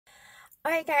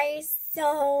Alright guys,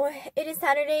 so it is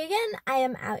Saturday again. I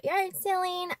am out yard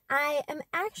sailing. I am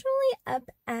actually up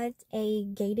at a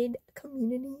gated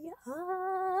community.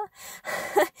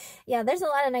 Yeah, there's a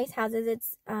lot of nice houses.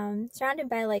 It's surrounded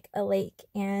by like a lake,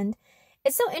 and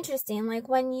it's so interesting. Like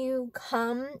when you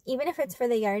come, even if it's for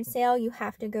the yard sale, you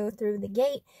have to go through the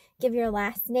gate, give your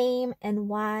last name and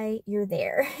why you're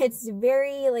there. It's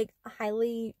very like a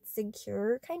highly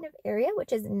secure kind of area,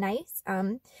 which is nice.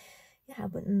 Yeah, I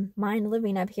wouldn't mind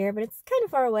living up here, but it's kind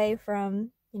of far away from,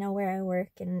 where I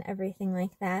work and everything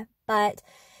like that. But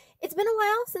it's been a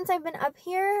while since I've been up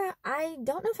here. I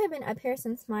don't know if I've been up here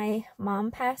since my mom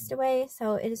passed away,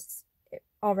 so it is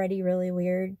already really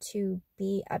weird to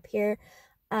be up here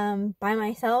by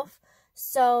myself.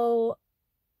 So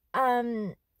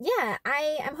yeah,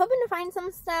 I am hoping to find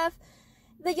some stuff.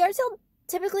 The yard sale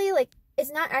typically, like,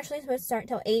 it's not actually supposed to start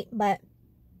till 8, but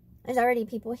there's already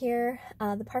people here.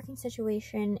 The parking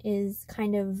situation is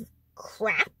kind of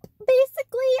crap,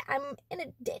 basically. I'm in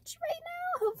a ditch right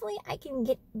now. Hopefully I can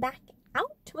get back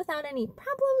out without any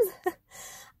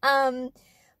problems.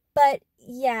 But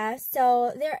yeah,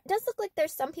 so there does look like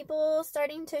there's some people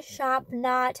starting to shop.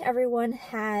 Not everyone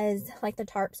has like the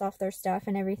tarps off their stuff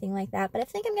and everything like that, but I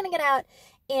think I'm gonna get out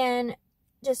and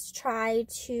just try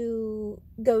to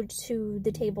go to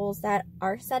the tables that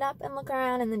are set up and look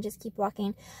around and then just keep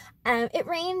walking. It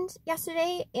rained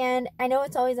yesterday, and I know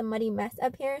it's always a muddy mess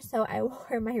up here, so I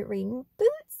wore my rain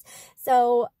boots.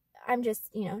 So I'm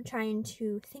just, trying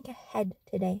to think ahead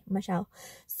today, Michelle.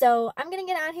 So I'm gonna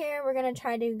get out here. We're gonna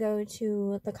try to go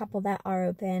to the couple that are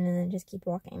open and then just keep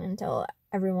walking until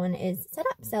everyone is set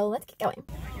up. So let's get going.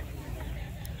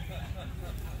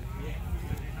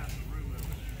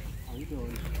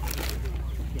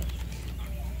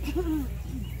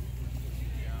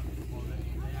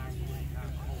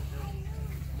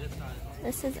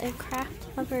 This is a craft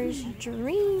lover's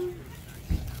dream.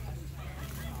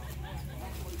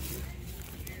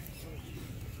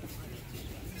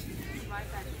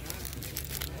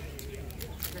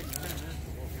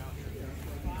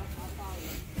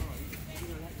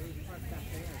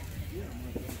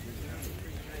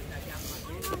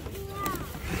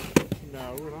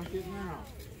 No, we're not getting out.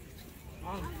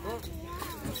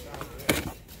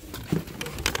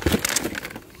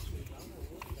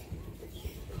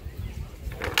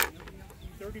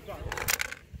 $30.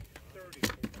 30.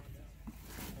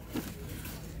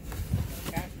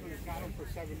 Ask for the bottom for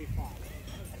 75.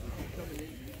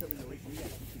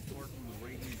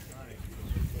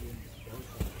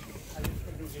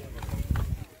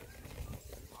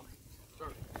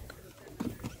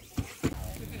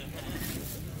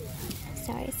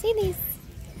 So I see these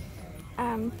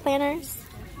planners.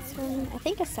 This one I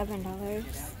think is $7.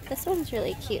 This one's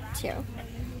really cute too.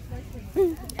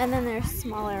 And then there's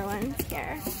smaller ones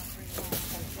here.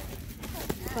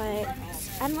 But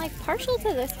I'm like partial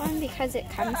to this one because it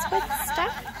comes with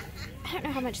stuff. I don't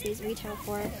know how much these retail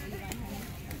for,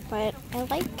 but I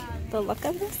like the look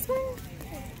of this one.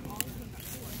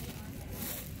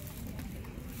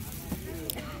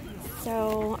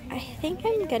 So I think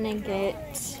I'm gonna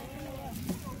get,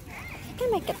 I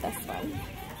might get this one.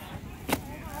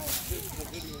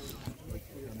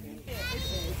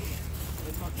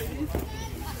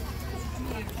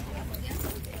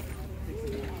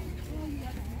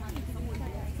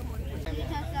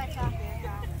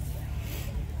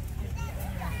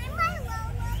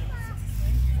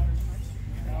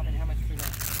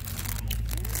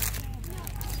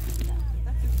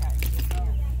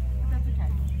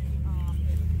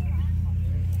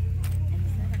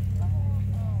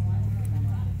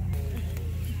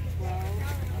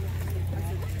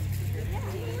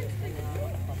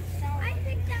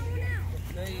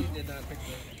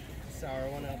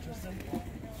 Sour one out, Tristan?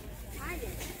 I did.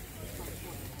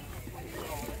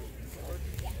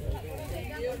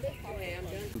 Okay, I'm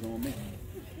done.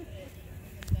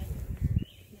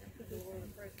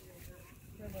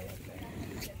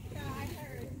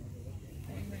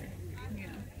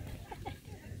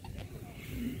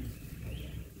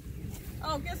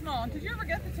 Oh, Gizmo, did you ever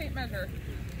get the tape measure?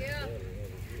 Yeah.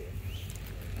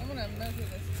 I'm gonna measure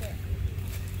this too.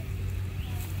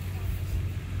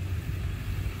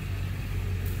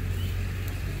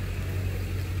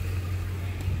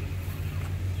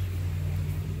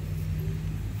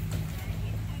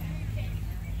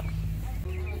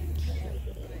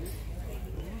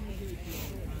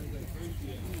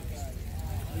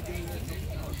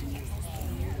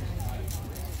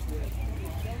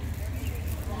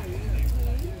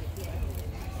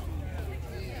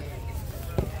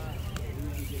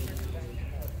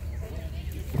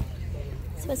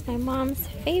 This was my mom's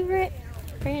favorite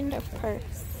brand of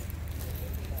purse.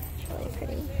 really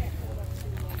pretty.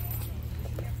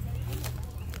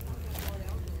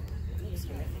 Looks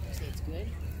terrific. You say it's good?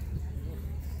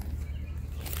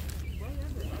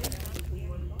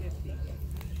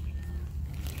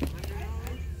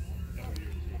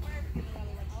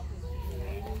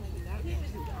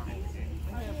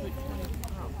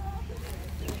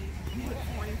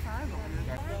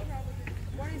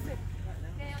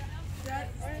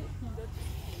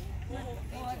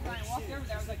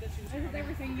 This is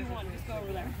everything you want. Just go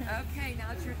over there. Okay,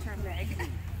 now it's your turn, Meg.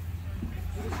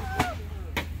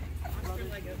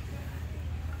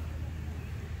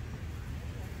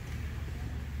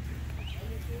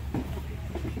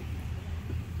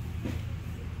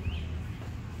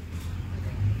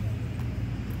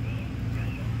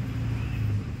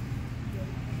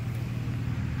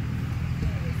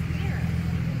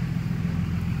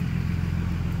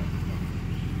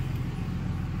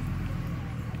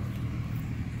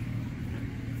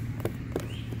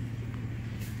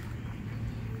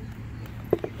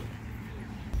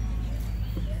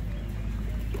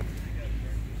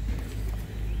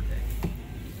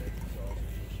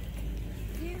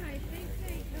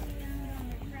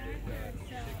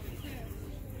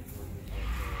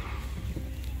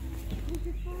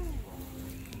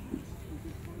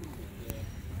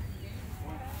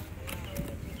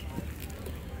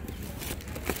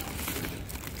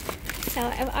 So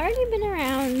I've already been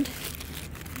around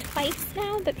twice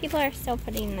now, but people are still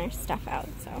putting their stuff out.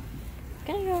 So I'm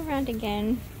gonna go around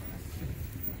again.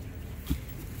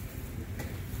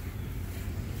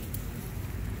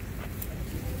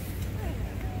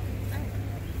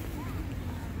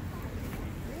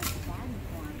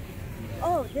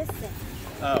 Oh, this thing.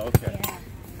 Oh, okay. Yeah.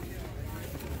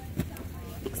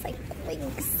 Looks like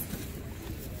wings.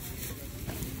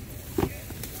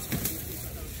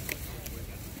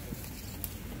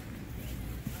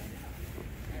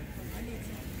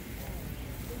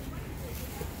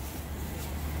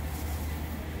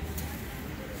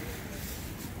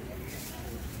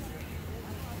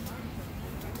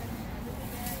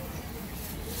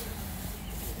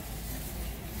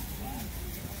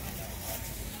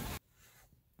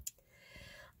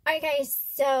 Alright guys,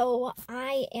 so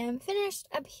I am finished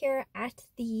up here at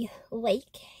the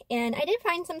lake, and I did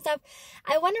find some stuff.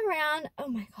 I went around, oh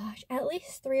my gosh, at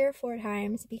least 3 or 4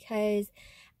 times because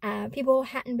people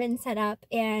hadn't been set up,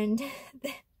 and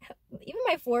even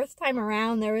my 4th time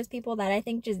around there was people that I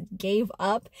think just gave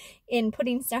up in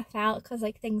putting stuff out because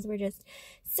like things were just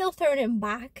still thrown in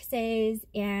boxes.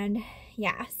 And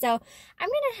yeah, so I'm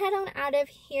gonna head on out of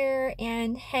here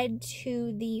and head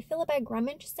to the fill-a-bag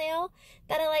rummage sale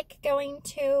that I like going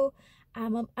to.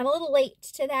 I'm a little late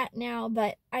to that now,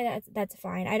 but that's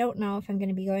fine. I don't know if I'm going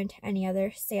to be going to any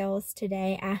other sales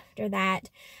today after that.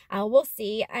 We'll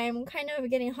see. I'm kind of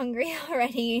getting hungry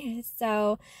already,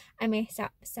 so I may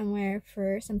stop somewhere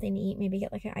for something to eat, maybe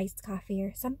get like an iced coffee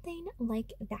or something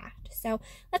like that. So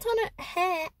let's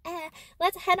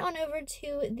head on over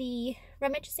to the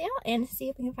rummage sale and see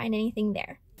if we can find anything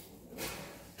there.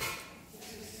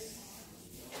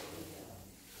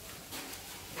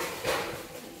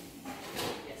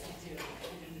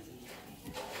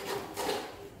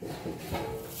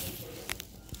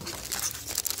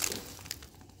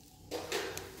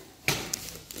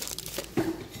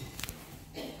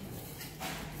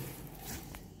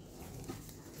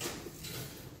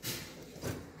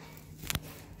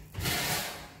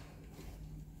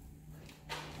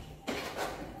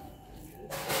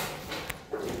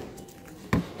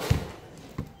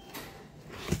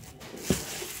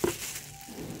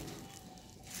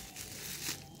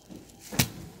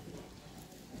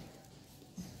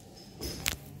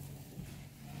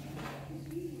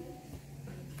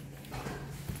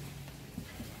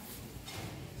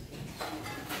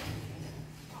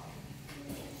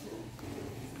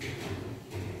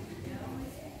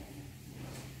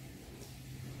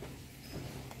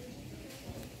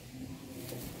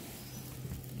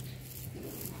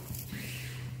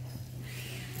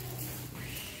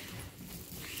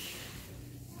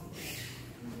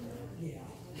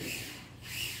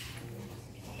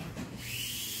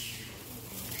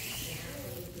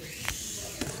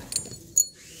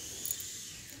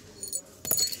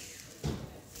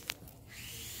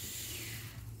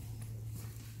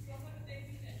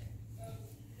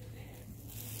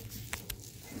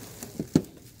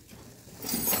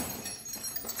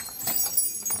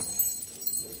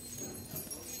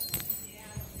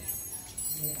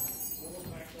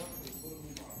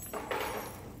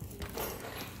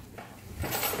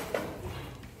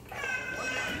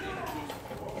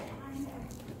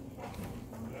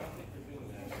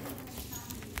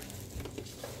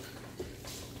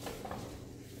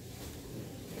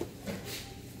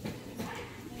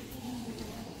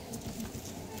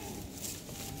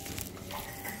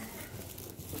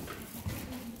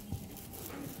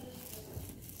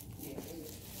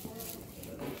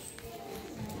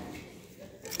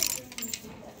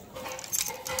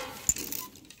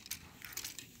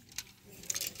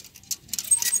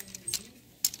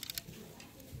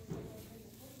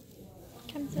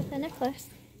 close.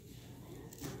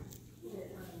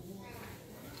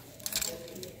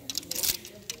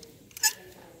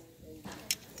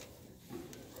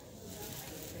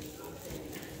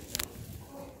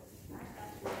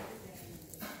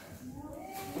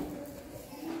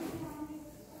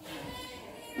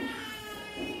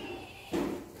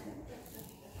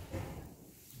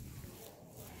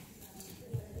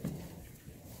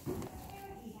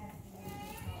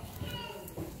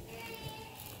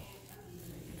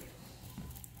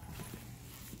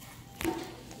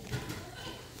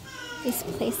 These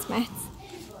placemats.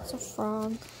 There's a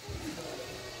frog,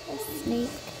 a snake.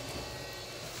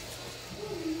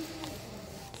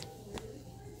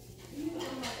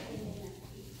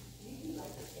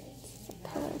 It's a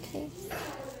pillowcase.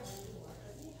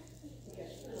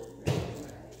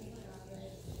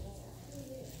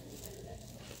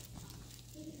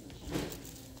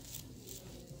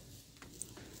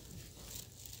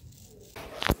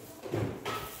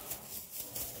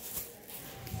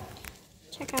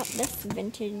 Check out this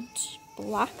vintage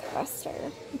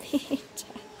Blockbuster VHS.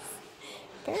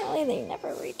 Apparently they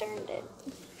never returned it.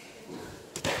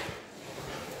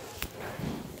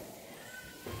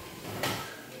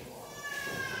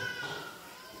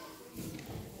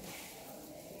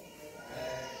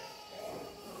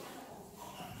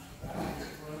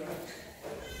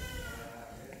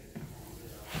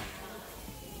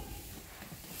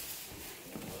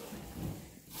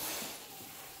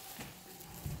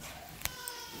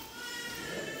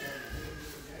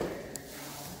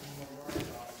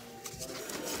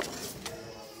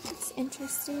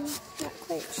 Interesting, not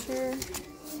quite sure.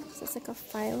 This is like a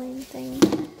filing thing.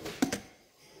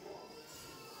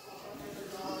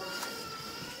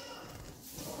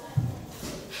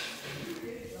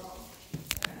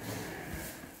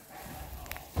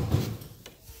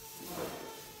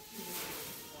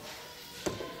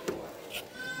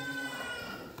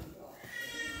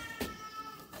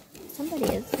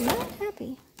 Somebody is not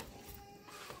happy.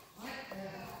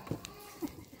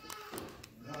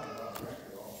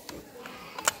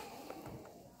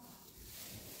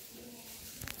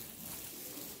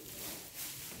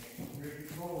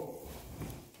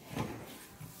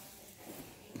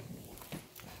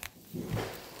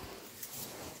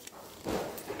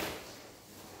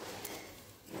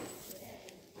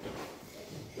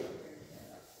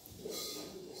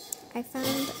 I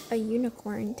found a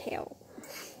unicorn tail.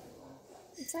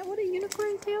 Is that what a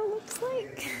unicorn tail looks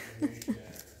like?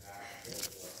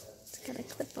 It's got a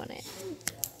clip on it.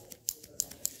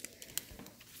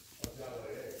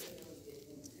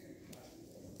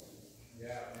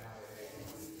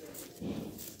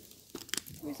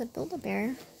 There's a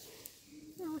Build-A-Bear.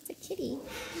 Oh, it's a kitty.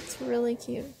 It's really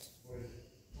cute.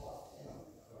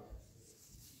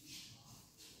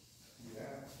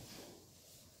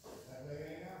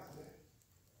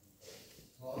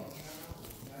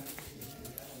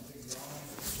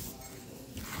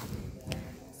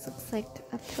 This looks like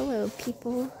a pillow,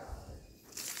 people.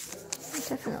 It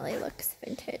definitely looks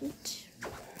vintage.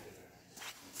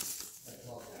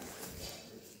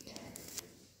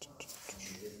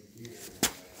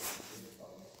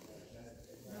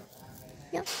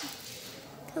 Yep.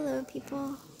 Pillow,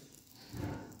 people.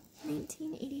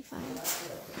 1985.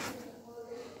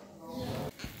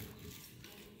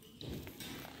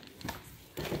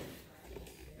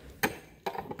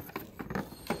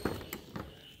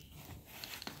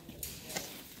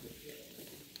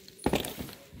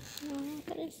 Oh,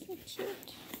 that is so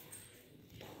cute.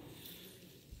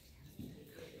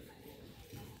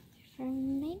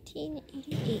 From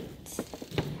 1988.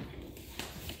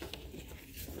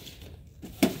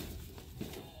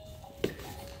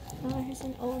 Oh, here's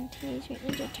an old Teenage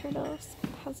Mutant Ninja Turtles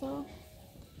puzzle.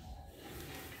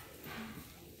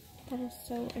 That is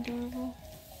so adorable.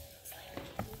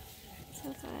 So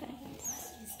good.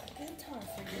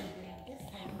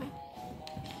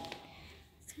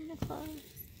 Santa Claus.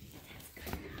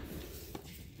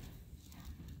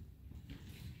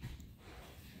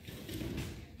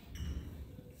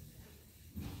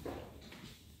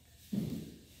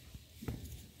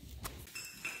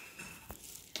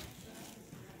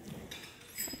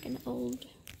 It's like an old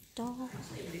doll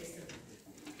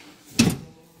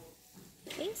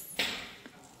case.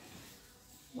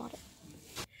 Water.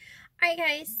 Alright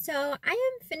guys, so I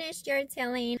am finished yard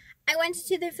sailing. I went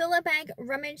to the Fill-A-Bag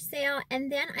rummage sale,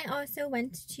 and then I also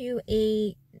went to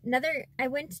a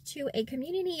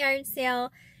community yard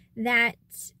sale that,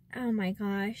 oh my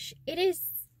gosh, it is,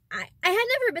 I had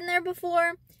never been there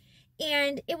before,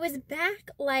 and it was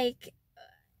back like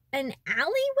an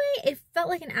alleyway. It felt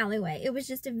like an alleyway. It was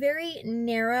just a very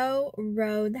narrow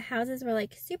road. The houses were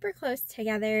like super close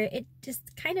together. It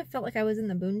just kind of felt like I was in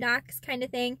the boondocks kind of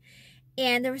thing.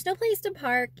 And there was no place to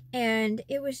park, and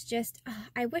it was just,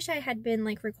 I wish I had been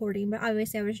like recording, but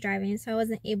obviously I was driving, so I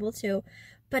wasn't able to.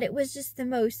 But it was just the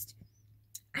most,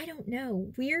 I don't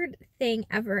know, weird thing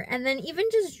ever. And then even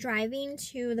just driving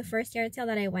to the first yard sale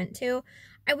that I went to,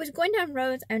 I was going down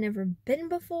roads I've never been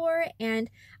before, and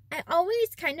I always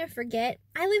kind of forget.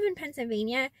 I live in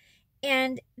Pennsylvania,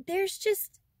 and there's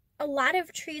just a lot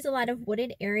of trees, a lot of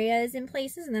wooded areas in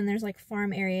places, and then there's like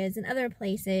farm areas and other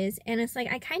places, and it's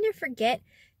like I kind of forget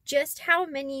just how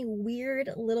many weird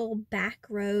little back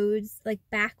roads, like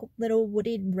back little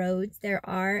wooded roads there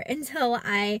are until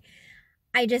I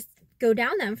just go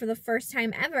down them for the first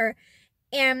time ever.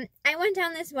 And I went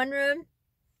down this one road,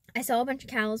 I saw a bunch of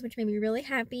cows, which made me really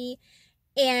happy,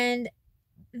 and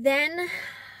then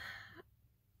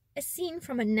a scene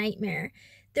from a nightmare.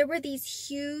 There were these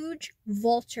huge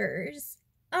vultures.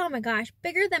 Oh my gosh,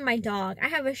 bigger than my dog. I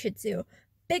have a Shih Tzu.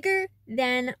 Bigger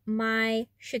than my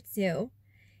Shih Tzu.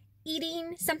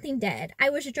 Eating something dead. I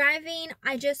was driving.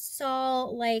 I just saw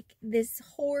like this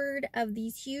horde of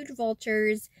these huge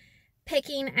vultures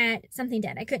picking at something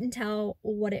dead. I couldn't tell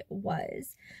what it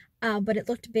was, but it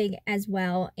looked big as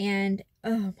well. And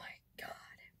oh my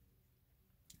God.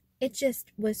 It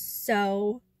just was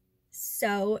so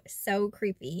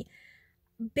creepy.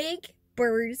 Big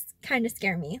birds kind of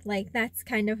scare me. Like, that's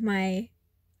kind of my,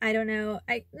 I don't know,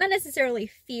 not necessarily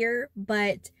fear,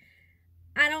 but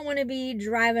I don't want to be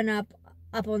driving up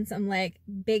on some like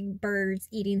big birds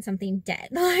eating something dead.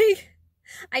 Like,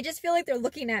 I just feel like they're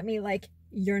looking at me like,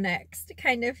 you're next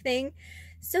kind of thing.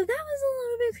 So that was a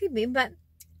little bit creepy, but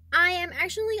I am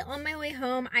actually on my way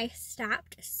home. I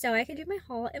stopped so I could do my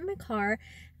haul in my car.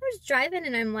 I was driving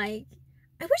and I'm like,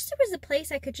 I wish there was a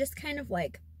place I could just kind of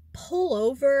like pull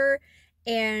over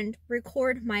and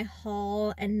record my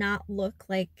haul and not look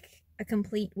like a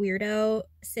complete weirdo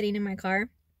sitting in my car.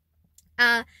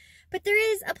 But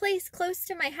there is a place close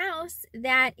to my house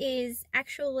that is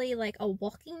actually like a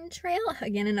walking trail.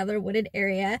 Again, another wooded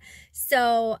area.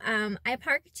 So I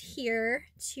parked here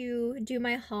to do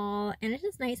my haul, and it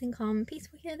is nice and calm and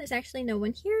peaceful here. There's actually no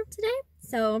one here today,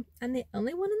 so I'm the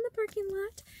only one in the parking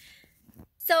lot.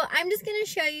 So I'm just going to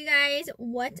show you guys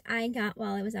what I got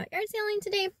while I was out yard sailing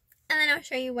today, and then I'll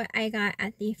show you what I got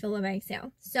at the fill-a-bag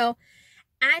sale. So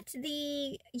at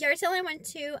the yard sale I went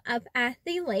to up at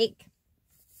the lake,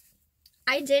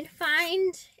 I did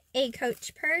find a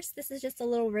Coach purse. This is just a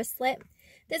little wristlet.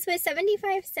 This was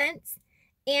 75 cents,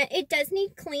 and it does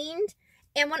need cleaned.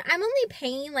 And when I'm only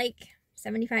paying like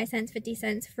 75 cents, 50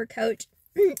 cents for Coach,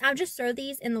 I'll just throw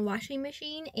these in the washing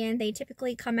machine, and they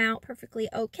typically come out perfectly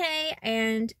okay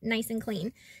and nice and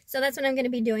clean. So that's what I'm going to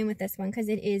be doing with this one, because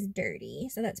it is dirty.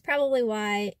 So that's probably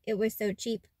why it was so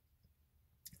cheap.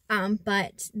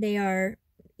 But they are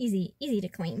easy to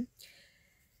clean.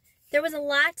 There was a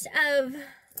lot of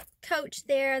Coach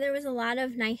there. There was a lot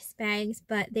of nice bags,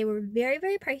 but they were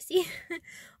very pricey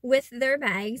with their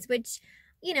bags, which,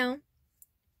 you know,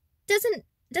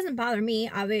 doesn't bother me,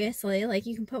 obviously. Like,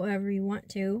 you can put whatever you want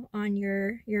to on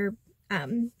your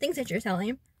things that you're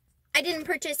selling. I didn't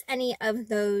purchase any of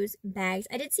those bags.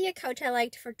 I did see a Coach I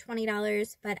liked for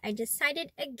 $20, but I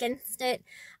decided against it.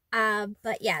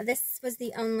 But yeah, this was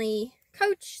the only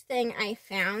Coach thing I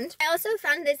found. I also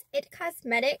found this It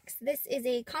Cosmetics. This is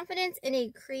a Confidence in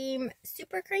a Cream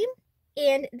Super Cream,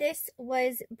 and this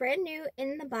was brand new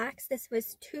in the box. This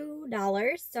was $2,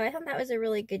 so I thought that was a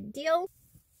really good deal.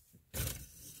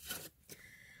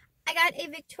 I got a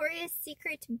Victoria's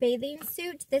Secret bathing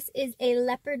suit. This is a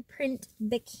leopard print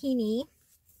bikini,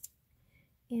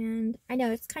 and I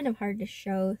know it's kind of hard to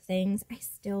show things. I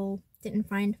still didn't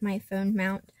find my phone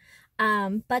mount.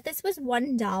 But this was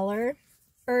 $1,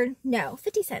 or no,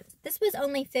 50 cents. This was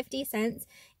only 50 cents,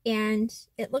 and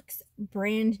it looks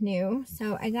brand new.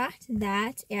 So I got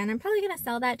that, and I'm probably going to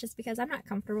sell that just because I'm not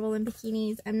comfortable in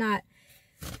bikinis. I'm not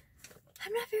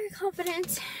very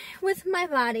confident with my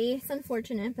body. It's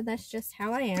unfortunate, but that's just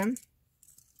how I am.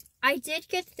 I did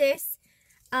get this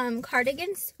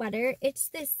cardigan sweater. It's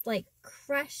this like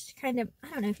crushed kind of, I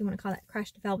don't know if you want to call that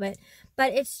crushed velvet,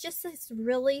 but it's just this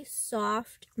really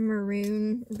soft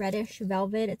maroon reddish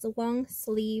velvet. It's a long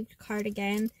sleeved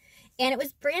cardigan, and it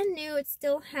was brand new. It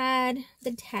still had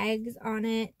the tags on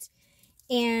it,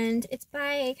 and it's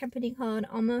by a company called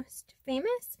Almost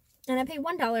Famous, and I paid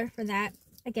 $1 for that.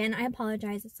 Again, I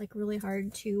apologize. It's like really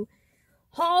hard to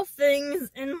haul things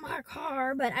in my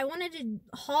car, but I wanted to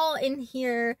haul in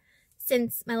here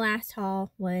since my last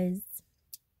haul was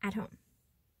at home.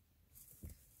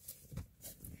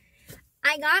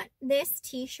 I got this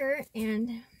t-shirt,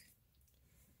 and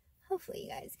hopefully you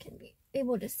guys can be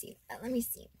able to see that. Let me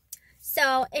see.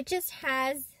 So it just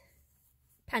has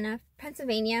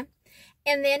Pennsylvania,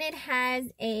 and then it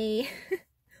has a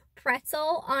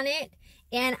pretzel on it.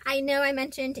 And I know I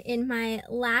mentioned in my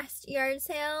last yard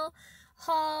sale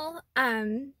haul,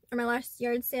 or my last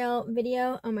yard sale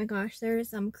video, oh my gosh, there's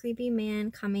some creepy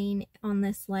man coming on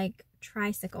this like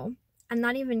tricycle. I'm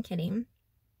not even kidding.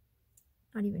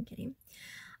 Not even kidding.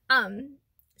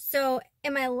 So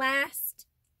in my last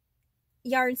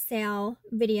yard sale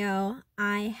video,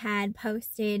 I had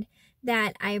posted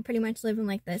that I pretty much live in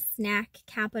like the snack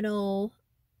capital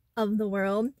of the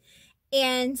world.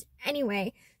 And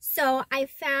anyway, so I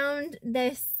found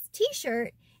this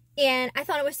t-shirt, and I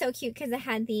thought it was so cute because it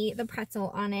had the pretzel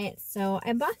on it. So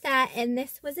I bought that, and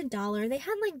this was $1. They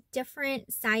had like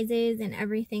different sizes and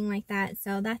everything like that.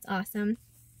 So that's awesome.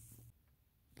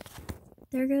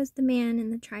 There goes the man in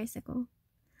the tricycle.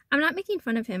 I'm not making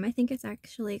fun of him. I think it's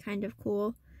actually kind of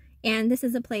cool. And this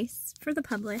is a place for the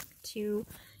public to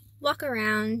walk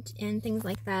around and things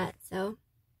like that. So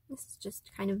this is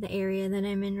just kind of the area that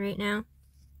I'm in right now.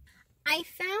 I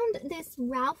found this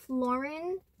Ralph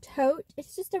Lauren tote.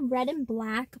 It's just a red and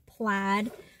black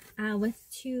plaid with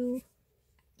 2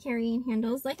 carrying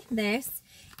handles like this.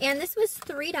 And this was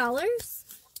 $3.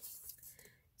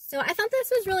 So I thought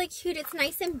this was really cute. It's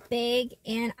nice and big,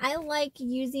 and I like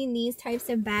using these types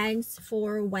of bags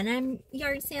for when I'm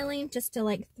yard sailing, just to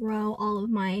like throw all of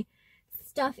my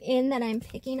stuff in that I'm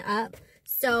picking up.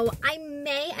 So I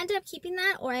may end up keeping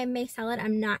that, or I may sell it.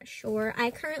 I'm not sure.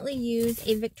 I currently use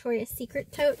a Victoria's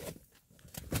Secret tote.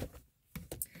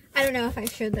 I don't know if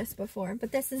I've showed this before,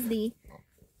 but this is the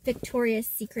Victoria's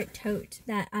Secret tote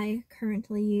that I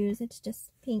currently use. It's just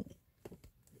pink.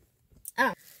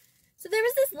 Oh. So there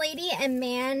was this lady and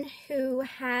man who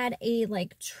had a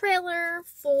like trailer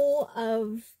full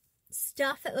of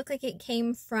stuff that looked like it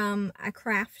came from a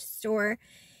craft store.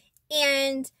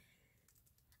 And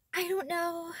I don't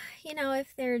know, you know,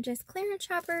 if they're just clearance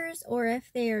shoppers or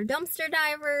if they're dumpster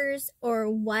divers or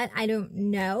what, I don't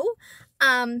know.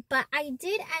 But I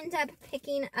did end up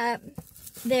picking up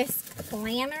this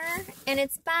planner, and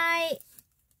it's by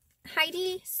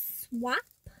Heidi Swapp.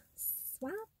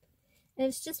 And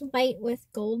it's just white with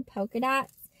gold polka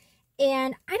dots.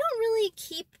 And I don't really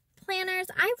keep planners.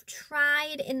 I've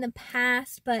tried in the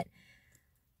past, but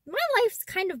my life's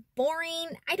kind of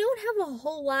boring. I don't have a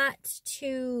whole lot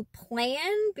to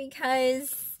plan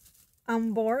because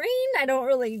I'm boring. I don't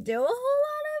really do a whole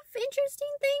lot of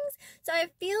interesting things. So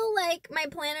I feel like my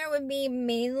planner would be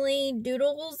mainly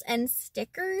doodles and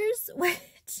stickers,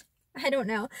 which I don't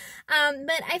know.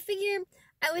 But I figured,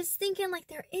 I was thinking like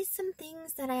there is some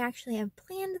things that I actually have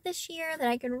planned this year that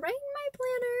I could write in my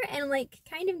planner and like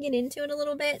kind of get into it a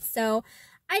little bit. So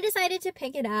I decided to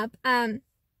pick it up. I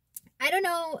don't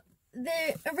know,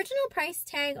 the original price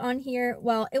tag on here,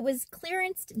 well, it was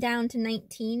clearanced down to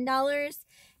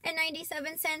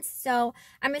 $19.97. So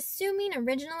I'm assuming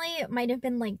originally it might have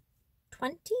been like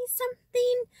 20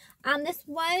 something. This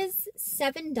was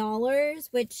 $7,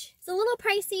 which is a little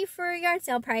pricey for a yard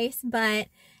sale price, but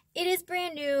it is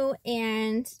brand new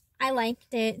and I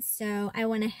liked it, so I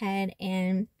went ahead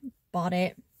and bought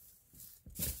it.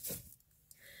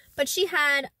 But she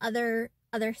had other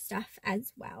stuff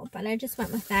as well, but I just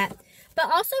went with that. But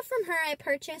also from her, I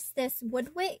purchased this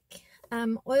Woodwick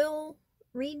oil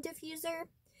reed diffuser.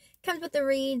 Comes with the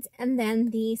reeds and then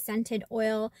the scented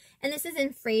oil, and this is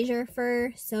in Fraser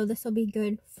fir, so this will be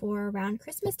good for around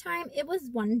Christmas time. It was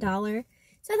 $1,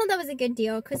 so I thought that was a good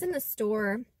deal because in the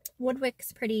store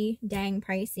Woodwick's pretty dang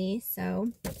pricey,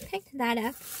 so picked that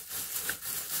up.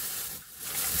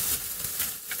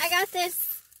 I got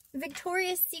this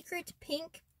Victoria's Secret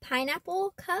pink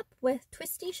pineapple cup with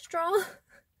twisty straw.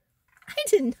 I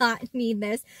did not need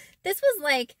this. This was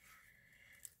like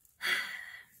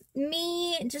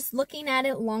me just looking at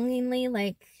it longingly,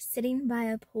 like sitting by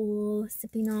a pool,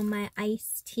 sipping on my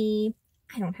iced tea.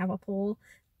 I don't have a pool.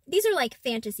 These are like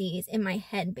fantasies in my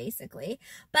head, basically.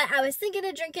 But I was thinking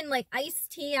of drinking like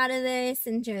iced tea out of this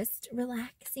and just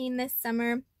relaxing this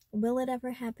summer. Will it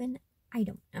ever happen? I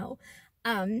don't know.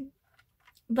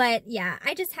 But yeah,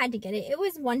 I just had to get it. It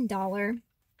was $1.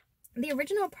 The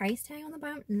original price tag on the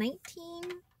bottom,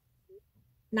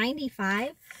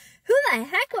 $19.95. Who the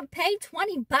heck would pay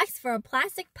 20 bucks for a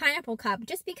plastic pineapple cup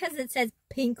just because it says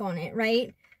pink on it,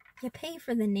 right? You pay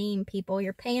for the name, people.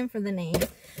 You're paying for the name.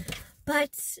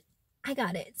 But I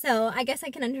got it. So I guess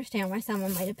I can understand why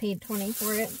someone might have paid 20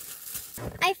 for it.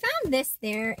 I found this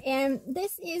there, and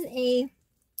this is a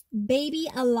Baby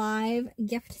Alive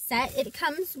gift set. It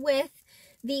comes with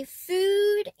the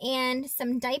food and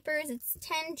some diapers. It's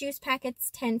 10 juice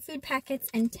packets, 10 food packets,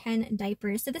 and 10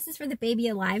 diapers. So this is for the Baby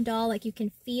Alive doll. Like, you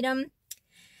can feed them,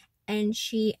 and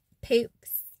she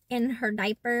poops in her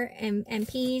diaper and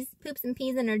poops and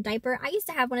pees in her diaper. I used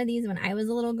to have one of these when I was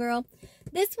a little girl.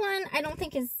 This one I don't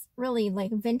think is really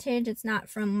like vintage. It's not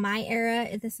from my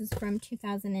era. This is from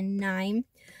 2009.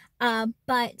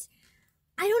 But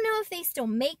I don't know if they still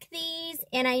make these,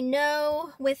 and I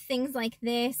know with things like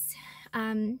this,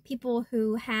 people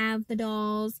who have the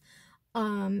dolls,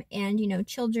 and, you know,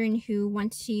 children who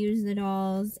want to use the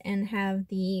dolls and have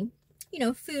the, you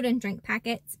know, food and drink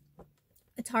packets,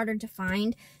 it's harder to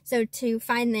find. So to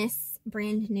find this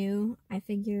brand new, I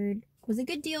figured was a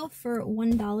good deal for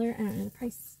 $1. I don't know the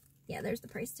price. Yeah, there's the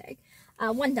price tag.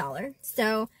 $1.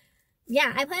 So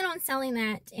yeah, I plan on selling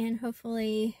that and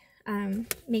hopefully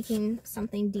making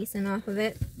something decent off of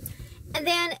it. And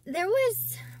then there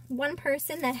was one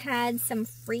person that had some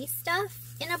free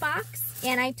stuff in a box,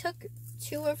 and I took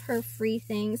 2 of her free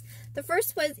things. The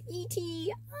first was E.T.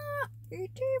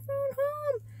 E.T. phone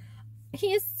home.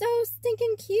 He is so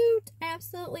stinking cute. I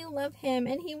absolutely love him,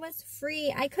 and he was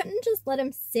free. I couldn't just let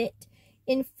him sit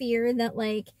in fear that,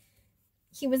 like,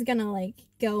 he was gonna, like,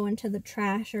 go into the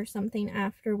trash or something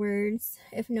afterwards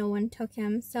if no one took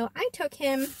him. So I took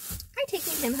him. I'm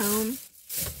taking him home.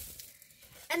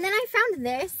 And then I found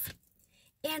this,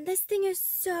 and this thing is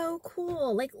so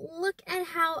cool. Like, look at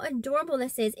how adorable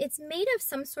this is. It's made of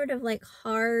some sort of, like,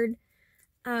 hard,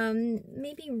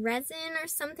 maybe resin or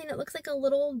something. It looks like a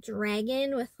little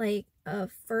dragon with, like,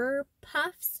 fur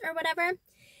puffs or whatever.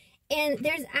 And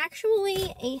there's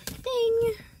actually a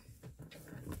thing.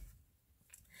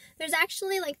 There's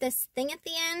actually, like, this thing at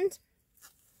the end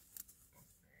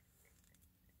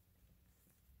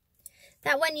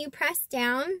that when you press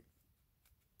down,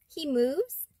 he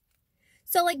moves.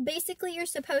 So, like, basically you're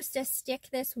supposed to stick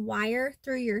this wire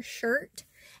through your shirt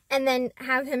and then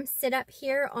have him sit up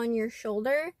here on your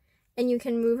shoulder, and you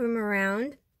can move him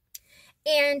around.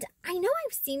 And I know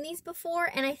I've seen these before,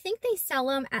 and I think they sell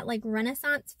them at, like,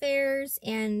 Renaissance fairs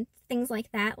and things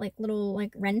like that, like little,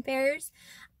 like, Ren fairs.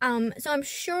 So I'm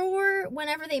sure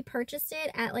whenever they purchased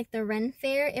it at, like, the Ren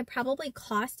fair, it probably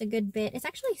cost a good bit. It's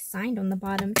actually signed on the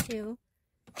bottom too.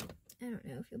 I don't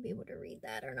know if you'll be able to read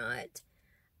that or not.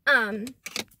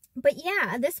 But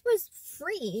yeah, this was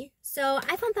free. So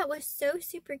I thought that was so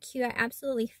super cute. I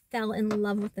absolutely fell in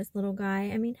love with this little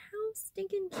guy. I mean, how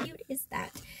stinking cute is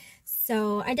that?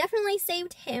 So I definitely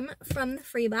saved him from the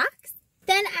free box.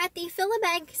 Then at the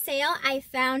Fill-A-Bag sale, I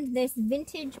found this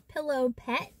vintage pillow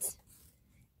pet.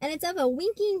 And it's of a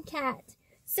winking cat.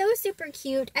 So super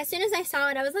cute. As soon as I saw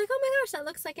it, I was like, oh my gosh, that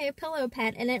looks like a pillow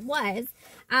pet. And it was.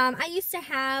 I used to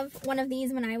have one of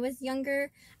these when I was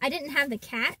younger. I didn't have the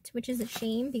cat, which is a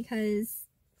shame because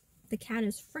the cat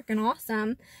is freaking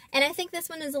awesome. And I think this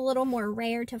one is a little more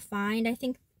rare to find. I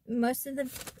think most of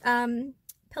the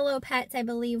pillow pets, I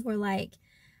believe, were like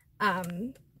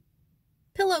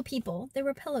pillow people. They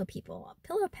were pillow people.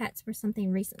 Pillow pets were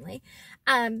something recently.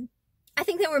 I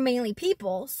think they were mainly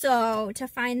people, so to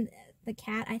find the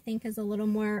cat, I think, is a little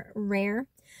more rare.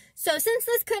 So since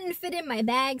this couldn't fit in my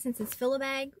bag, since it's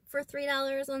Fill-A-Bag for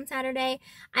 $3 on Saturday,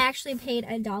 I actually paid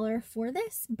 $1 for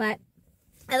this, but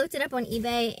I looked it up on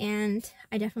eBay, and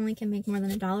I definitely can make more than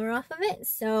 $1 off of it,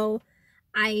 so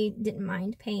I didn't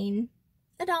mind paying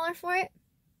 $1 for it.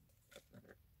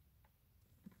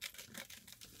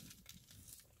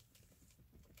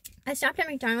 I stopped at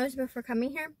McDonald's before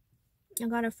coming here. I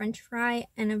got a French fry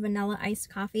and a vanilla iced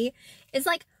coffee. It's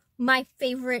like my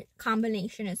favorite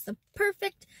combination. It's the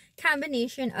perfect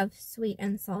combination of sweet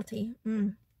and salty.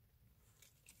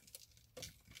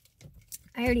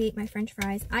 I already ate my French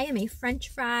fries. I am a French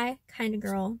fry kind of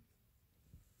girl.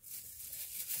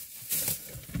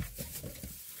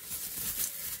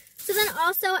 So then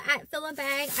also at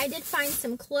Fill-A-Bag, I did find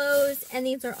some clothes, and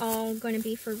these are all going to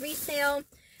be for resale,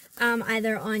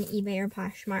 either on eBay or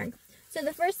Poshmark. So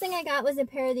the first thing I got was a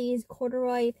pair of these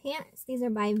corduroy pants. These are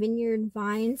by Vineyard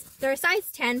Vines. They're a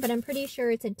size 10, but I'm pretty sure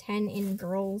it's a 10 in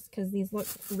girls because these look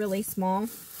really small.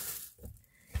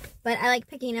 But I like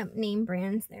picking up name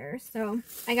brands there. So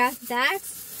I got that.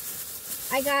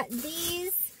 I got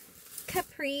these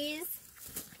capris.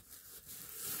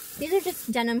 These are just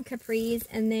denim capris,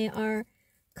 and they are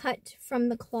cut from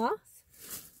the cloth.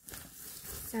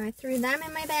 So I threw them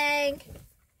in my bag.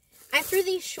 I threw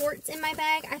these shorts in my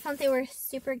bag. I thought they were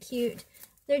super cute.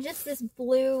 They're just this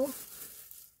blue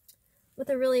with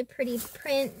a really pretty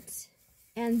print.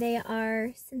 And they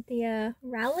are Cynthia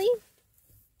Rowley.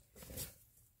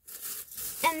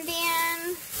 And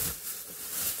then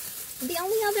the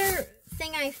only other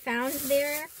thing I found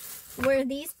there were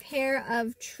these pair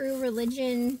of True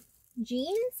Religion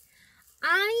jeans.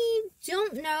 I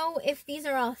don't know if these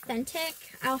are authentic.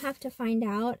 I'll have to find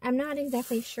out. I'm not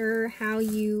exactly sure how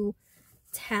you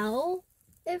tell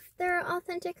if they're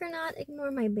authentic or not.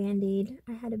 Ignore my band-aid.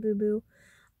 I had a boo-boo.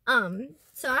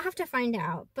 So I'll have to find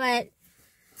out. But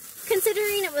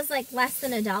considering it was like less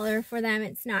than $1 for them,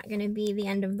 it's not going to be the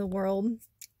end of the world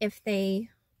if they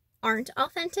aren't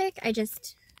authentic. I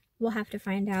just will have to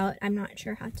find out. I'm not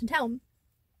sure how to tell.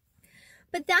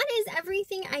 But that is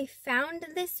everything I found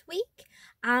this week.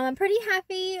 I'm pretty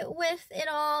happy with it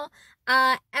all.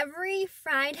 Every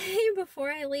Friday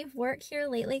before I leave work here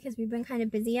lately, because we've been kind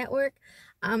of busy at work,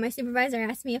 my supervisor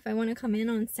asked me if I want to come in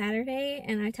on Saturday,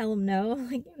 and I tell him no.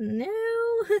 Like, no,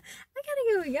 I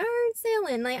gotta go yard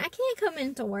sailing. Like, I can't come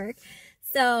into work.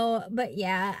 So, but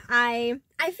yeah, I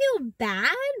feel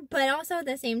bad, but also at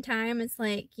the same time, it's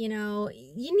like, you know,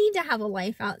 you need to have a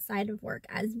life outside of work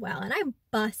as well. And I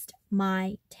bust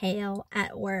my tail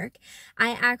at work.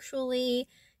 I actually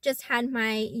just had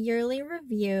my yearly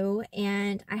review,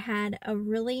 and I had a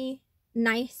really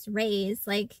nice raise.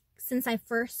 Like, since I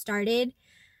first started,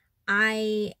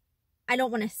 I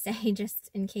don't want to say, just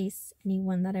in case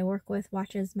anyone that I work with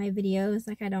watches my videos,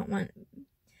 like, I don't want,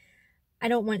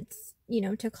 you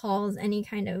know, to cause any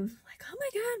kind of like, oh my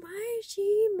god, why is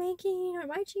she making, or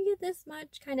why'd she get this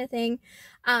much kind of thing.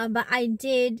 But I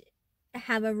did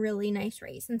have a really nice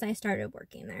raise since I started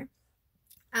working there.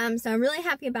 So I'm really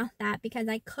happy about that, because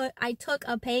I took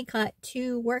a pay cut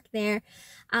to work there,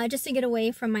 just to get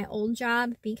away from my old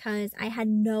job, because I had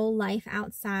no life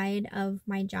outside of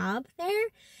my job there.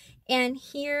 And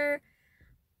here,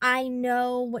 I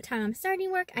know what time I'm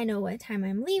starting work. I know what time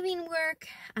I'm leaving work.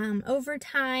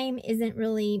 Overtime isn't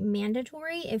really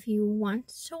mandatory. If you want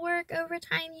to work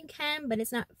overtime, you can, but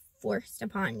it's not forced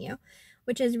upon you,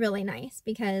 which is really nice,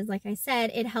 because like I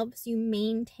said, it helps you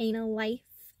maintain a life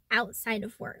outside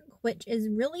of work, which is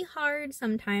really hard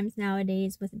sometimes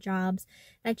nowadays with jobs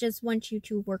that just want you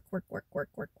to work.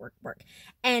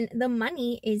 And the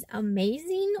money is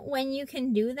amazing when you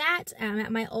can do that.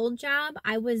 At my old job,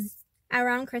 I was,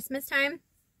 around Christmas time,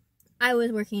 I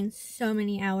was working so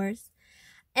many hours.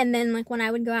 And then, like, when I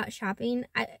would go out shopping,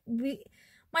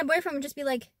 my boyfriend would just be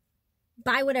like,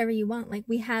 buy whatever you want. Like,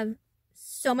 we have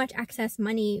so much excess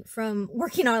money from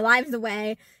working our lives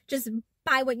away. Just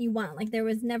buy what you want. Like, there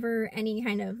was never any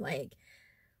kind of, like,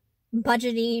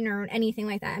 budgeting or anything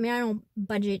like that. I mean, I don't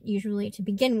budget usually to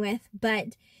begin with,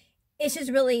 but it's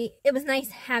just really, it was nice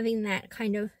having that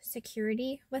kind of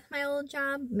security with my old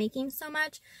job, making so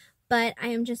much. But I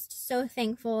am just so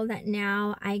thankful that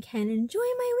now I can enjoy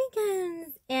my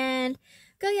weekends and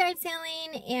go yard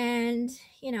sailing and,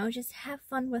 you know, just have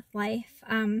fun with life.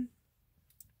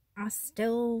 I'll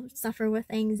still suffer with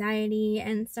anxiety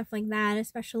and stuff like that,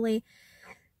 especially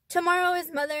tomorrow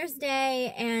is Mother's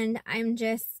Day, and I'm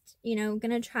just, you know,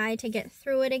 gonna try to get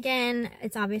through it again.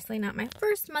 It's obviously not my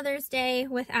first Mother's Day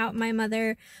without my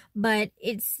mother, but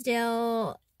it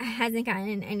still hasn't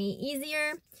gotten any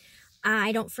easier.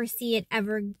 I don't foresee it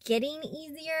ever getting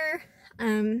easier.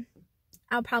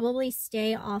 I'll probably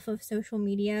stay off of social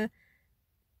media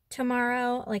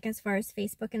tomorrow, like as far as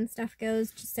Facebook and stuff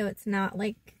goes, just so it's not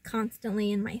like constantly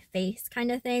in my face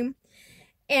kind of thing.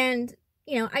 And,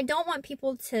 you know, I don't want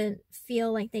people to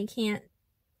feel like they can't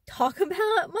talk about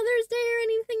Mother's Day or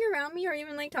anything around me, or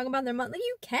even like talk about their mother. Like,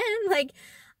 you can, like,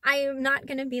 I am not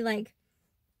gonna be like,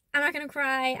 I'm not gonna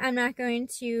cry, I'm not going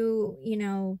to, you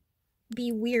know,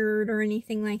 be weird or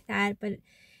anything like that. But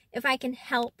if I can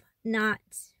help not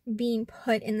being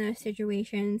put in those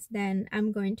situations, then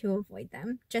I'm going to avoid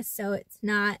them, just so it's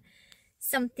not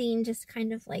something just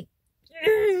kind of like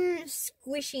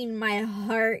squishing my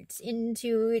heart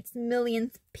into its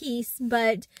millionth piece.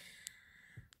 But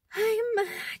I'm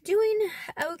doing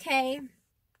okay.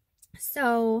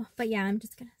 So, but yeah, I'm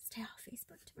just gonna stay off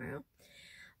Facebook tomorrow.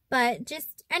 But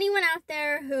just anyone out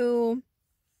there who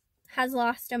has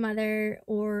lost a mother,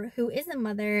 or who is a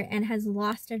mother and has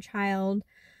lost a child,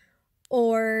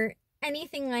 or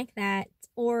anything like that,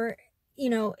 or, you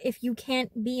know, if you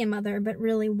can't be a mother but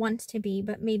really want to be,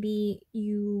 but maybe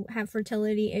you have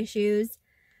fertility issues,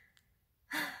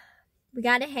 we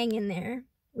gotta hang in there.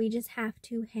 We just have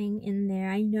to hang in there.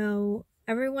 I know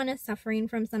everyone is suffering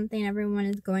from something, everyone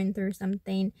is going through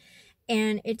something,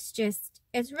 and it's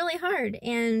really hard.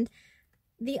 And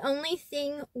the only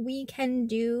thing we can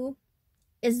do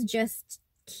is just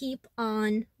keep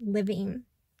on living.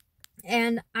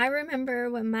 And I remember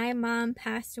when my mom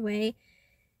passed away,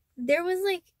 there was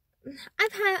like,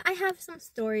 I have some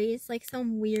stories, like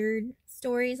some weird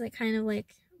stories, like kind of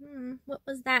like, what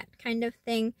was that kind of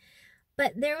thing.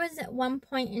 But there was at one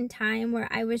point in time where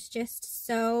I was just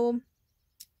so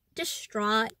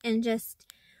distraught and just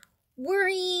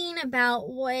worrying about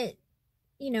what,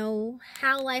 you know,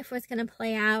 how life was going to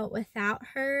play out without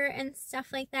her and stuff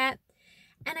like that.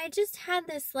 And I just had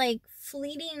this like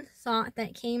fleeting thought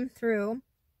that came through.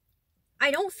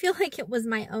 I don't feel like it was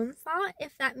my own thought,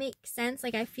 if that makes sense.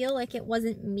 Like, I feel like it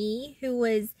wasn't me who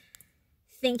was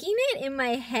thinking it in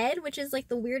my head, which is like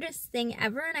the weirdest thing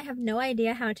ever. And I have no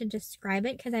idea how to describe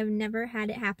it because I've never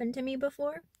had it happen to me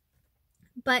before.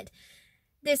 But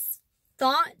this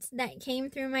thought that came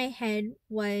through my head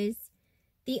was,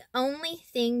 the only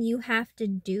thing you have to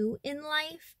do in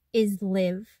life is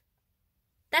live.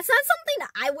 That's not something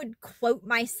I would quote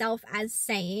myself as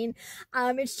saying.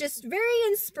 It's just very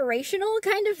inspirational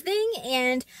kind of thing.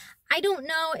 And I don't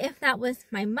know if that was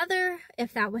my mother,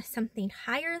 if that was something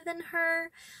higher than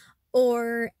her,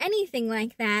 or anything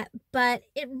like that. But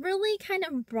it really kind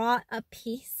of brought a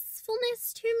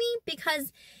peacefulness to me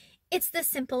because it's the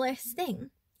simplest thing.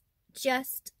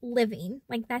 Just living.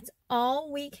 Like, that's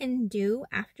all we can do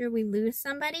after we lose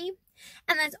somebody.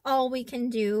 And that's all we can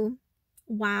do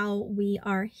while we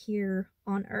are here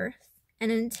on earth.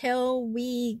 And until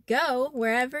we go,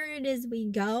 wherever it is we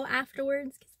go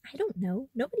afterwards, because I don't know,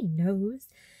 nobody knows,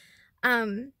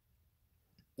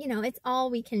 you know, it's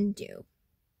all we can do.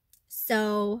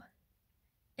 So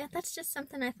yeah, that's just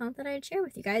something I thought that I'd share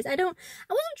with you guys. I wasn't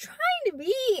trying to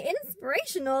be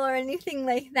inspirational or anything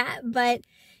like that, but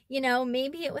you know,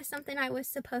 maybe it was something I was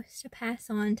supposed to pass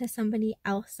on to somebody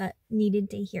else that needed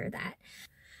to hear that.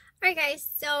 Alright guys,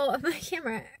 so my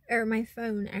camera, or my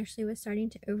phone actually was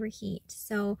starting to overheat,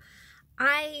 so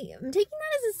I am taking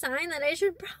that as a sign that I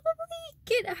should probably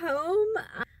get home.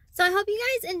 So I hope you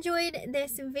guys enjoyed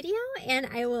this video, and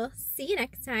I will see you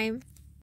next time.